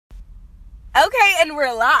Okay, and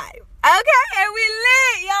we're live. Okay, and we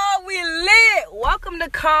lit, y'all. We lit. Welcome to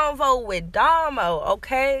Convo with Damo,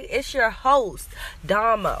 okay? It's your host,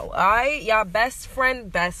 Damo, all right? Y'all best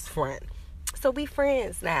friend. So we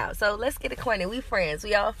friends now. So let's get acquainted. We friends.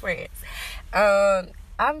 We all friends.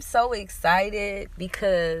 I'm so excited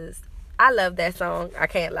because I love that song. I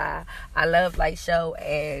can't lie. I love Light Show,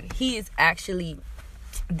 and he is actually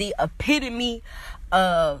the epitome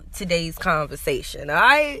of today's conversation, all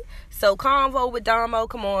right? So Convo with Damo,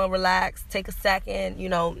 come on, relax, take a second,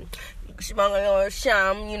 smoke a little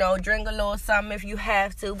shum, drink a little something if you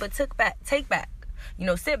have to, but sit back, sit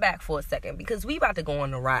back for a second, because we about to go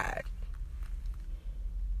on a ride.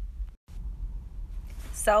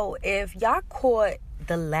 So if y'all caught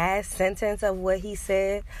the last sentence of what he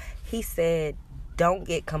said, don't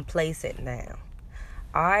get complacent now.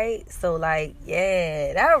 Alright, so that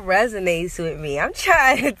resonates with me. I'm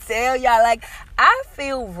trying to tell y'all, I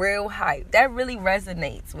feel real hype. That really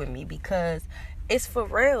resonates with me because it's for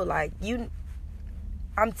real.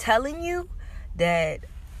 I'm telling you that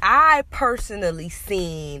I personally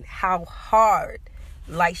seen how hard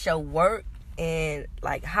Light Show worked and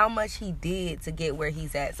how much he did to get where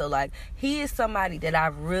he's at. So he is somebody that I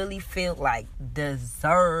really feel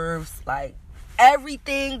deserves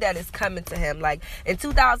everything that is coming to him. In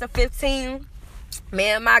 2015, me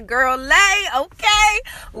and my girl Lay, okay,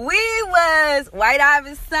 we was White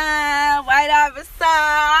Iverson,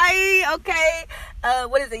 okay,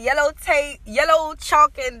 what is it, yellow tape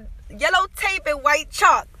and white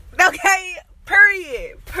chalk, okay,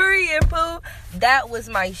 period, poo. That was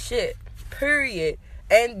my shit, period.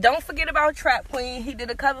 And don't forget about Trap Queen, he did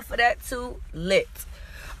a cover for that too, lit.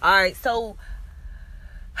 Alright, so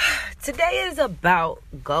today is about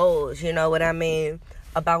goals, you know what I mean?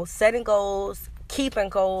 About setting goals, keeping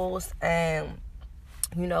goals, and,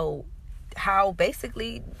 how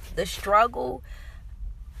basically the struggle,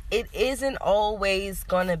 it isn't always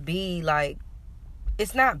gonna be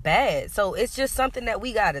it's not bad. So it's just something that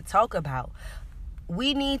we gotta talk about.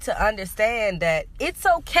 We need to understand that it's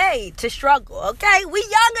okay to struggle, okay? We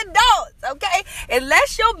young adults, okay?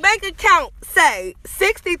 Unless your bank account say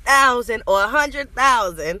 60,000 or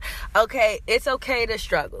 100,000, okay, it's okay to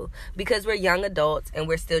struggle because we're young adults and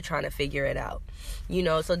we're still trying to figure it out.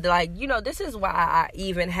 So this is why I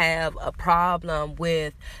even have a problem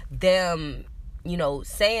with them,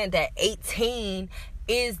 saying that 18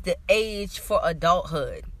 is the age for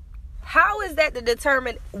adulthood. How is that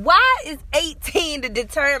why is 18 the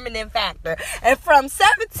determining factor? And from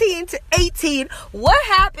 17 to 18, what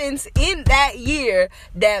happens in that year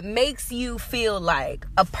that makes you feel like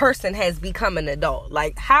a person has become an adult?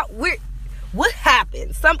 What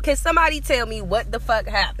happens? Can somebody tell me what the fuck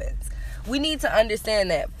happens? We need to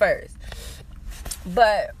understand that first.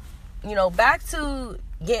 But, back to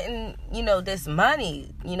getting, this money,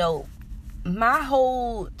 my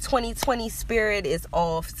whole 2020 spirit is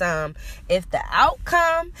off some. If the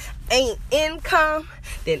outcome ain't income,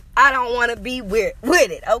 then I don't want to be with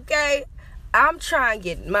it, okay? I'm trying to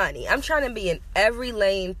get money. I'm trying to be in every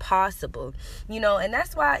lane possible, and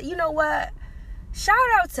that's why, you know what? Shout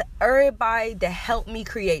out to everybody that helped me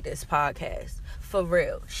create this podcast. For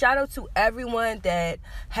real. Shout out to everyone that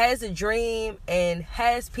has a dream and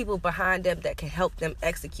has people behind them that can help them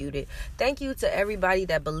execute it. Thank you to everybody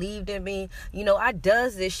that believed in me. I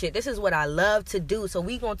does this shit. This is what I love to do. So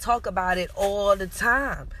we gonna talk about it all the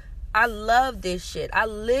time. I love this shit. I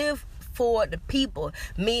live for the people,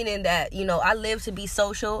 meaning that, I live to be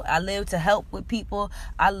social. I live to help with people.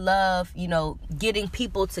 I love, getting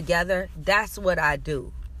people together. That's what I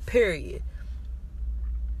do. Period.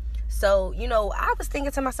 So, I was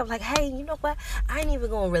thinking to myself, hey, you know what? I ain't even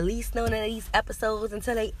going to release none of these episodes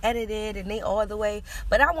until they edited and they all the way.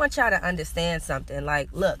 But I want y'all to understand something.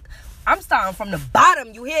 Look, I'm starting from the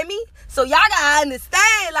bottom, you hear me? So y'all got to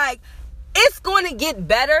understand, it's going to get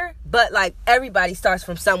better, but, everybody starts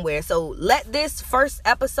from somewhere. So let this first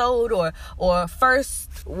episode or first,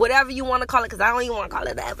 whatever you want to call it, because I don't even want to call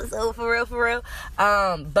it an episode for real.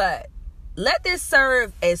 But let this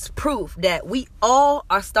serve as proof that we all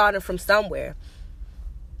are starting from somewhere.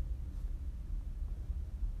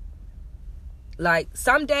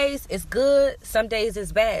 Some days it's good, some days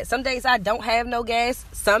it's bad. Some days I don't have no gas,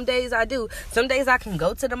 some days I do. Some days I can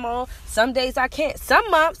go to the mall, some days I can't. Some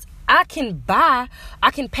months I can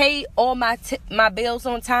pay all my bills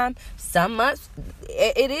on time. Some months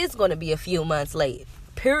it is going to be a few months late.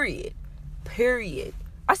 Period.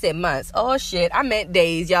 I said months. Oh shit, I meant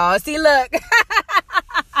days, y'all. See, look.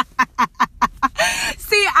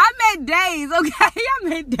 See, I meant days, okay? I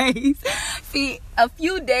meant days. See, a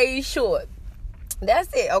few days short.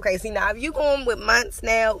 That's it. Okay, see, now if you going with months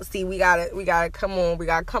now, see, we gotta come on,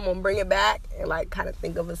 bring it back and like kind of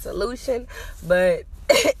think of a solution. But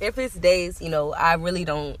if it's days, I really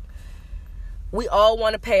don't. We all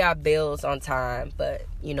want to pay our bills on time, but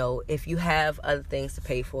if you have other things to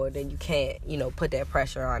pay for, then you can't, put that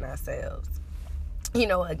pressure on ourselves.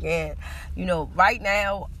 Again, right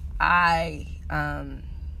now I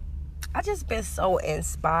just been so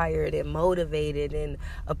inspired and motivated and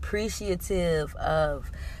appreciative of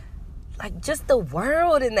like just the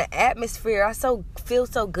world and the atmosphere. I feel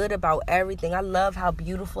so good about everything. I love how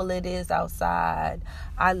beautiful it is outside.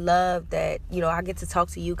 I love that, I get to talk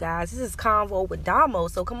to you guys. This is Convo with Damo.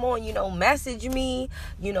 So come on, message me,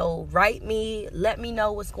 write me, let me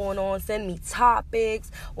know what's going on, send me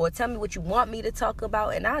topics or tell me what you want me to talk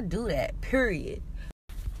about. And I do that, period.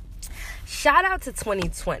 Shout out to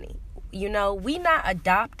 2020. We not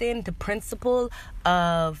adopting the principle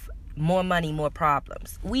of more money, more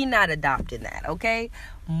problems. We not adopting that, okay?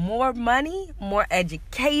 More money, more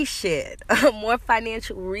education, more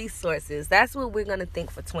financial resources. That's what we're going to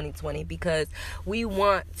think for 2020 because we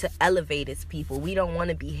want to elevate as people. We don't want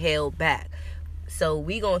to be held back. So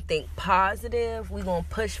we going to think positive, we going to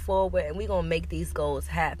push forward, and we going to make these goals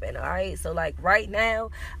happen, all right? So, like, right now,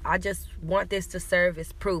 I just want this to serve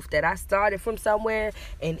as proof that I started from somewhere,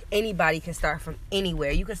 and anybody can start from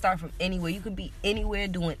anywhere. You can start from anywhere. You could be anywhere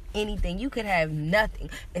doing anything. You could have nothing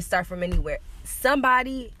and start from anywhere.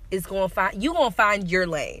 Somebody is going to find your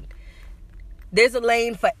lane. There's a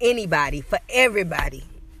lane for anybody, for everybody.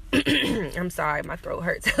 I'm sorry, my throat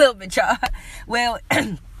hurts a little bit, y'all. Well,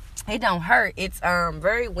 it don't hurt. It's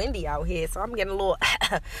very windy out here, so I'm getting a little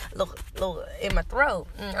in my throat.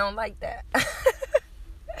 I don't like that. I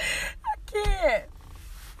can't.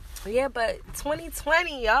 Yeah, but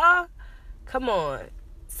 2020, y'all. Come on.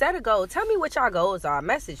 Set a goal. Tell me what y'all goals are.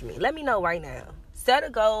 Message me. Let me know right now. Set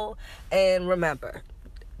a goal and remember,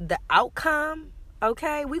 the outcome,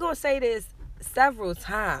 okay? We're going to say this several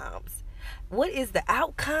times. What is the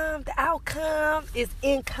outcome? The outcome is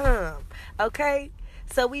income, okay?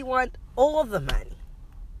 So we want all the money.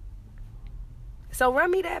 So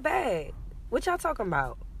run me that bag. What y'all talking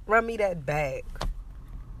about? Run me that bag.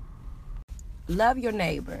 Love your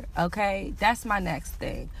neighbor, okay? That's my next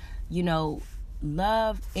thing.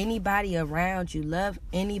 Love anybody around you. Love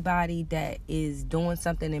anybody that is doing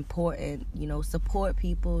something important. Support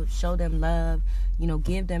people. Show them love.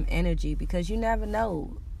 Give them energy because you never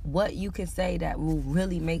know what you can say that will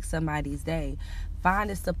really make somebody's day.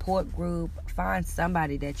 Find a support group. Find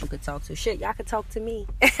somebody that you could talk to. Shit, y'all can talk to me.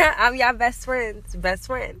 I'm y'all best friend,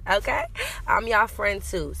 okay? I'm y'all friend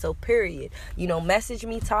too. So, period. Message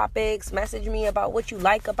me topics. Message me about what you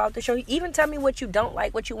like about the show. Even tell me what you don't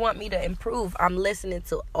like, what you want me to improve. I'm listening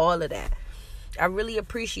to all of that. I really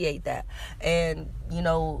appreciate that. And,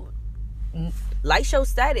 like Show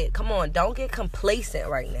said it. Come on, don't get complacent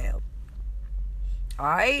right now. All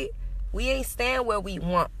right? We ain't stand where we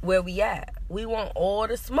at. We want all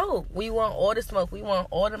the smoke. We want all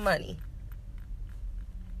the money.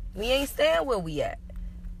 We ain't stand where we at.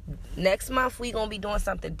 Next month, we going to be doing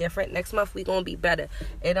something different. Next month, we going to be better.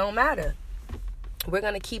 It don't matter. We're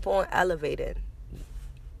going to keep on elevating.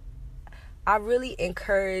 I really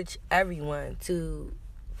encourage everyone to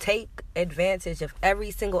take advantage of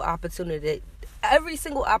every single opportunity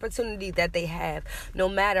that they have, no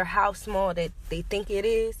matter how small that they think it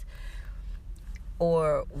is.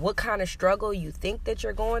 Or what kind of struggle you think that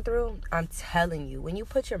you're going through. I'm telling you, when you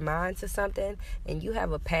put your mind to something and you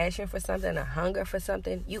have a passion for something, a hunger for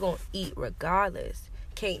something, you're going to eat regardless.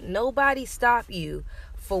 Can't nobody stop you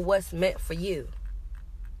for what's meant for you.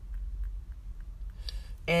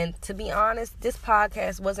 And to be honest, this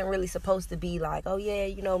podcast wasn't really supposed to be like, oh yeah,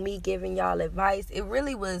 me giving y'all advice. It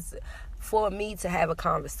really was for me to have a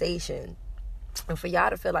conversation. And for y'all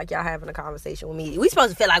to feel like y'all having a conversation with me. We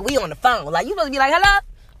supposed to feel like we on the phone. Like, you supposed to be like, hello,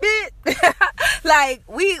 bitch. Like,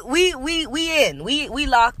 we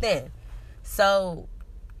locked in. So,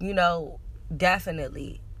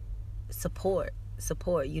 definitely support.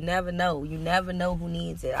 You never know. You never know who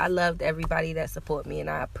needs it. I loved everybody that support me, and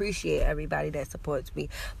I appreciate everybody that supports me.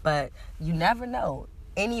 But you never know.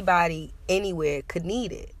 Anybody, anywhere could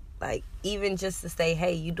need it. Like, even just to say,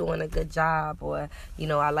 hey, you doing a good job, or,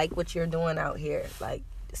 I like what you're doing out here. Like,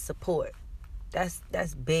 support. That's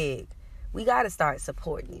big. We got to start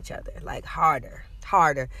supporting each other, like, harder.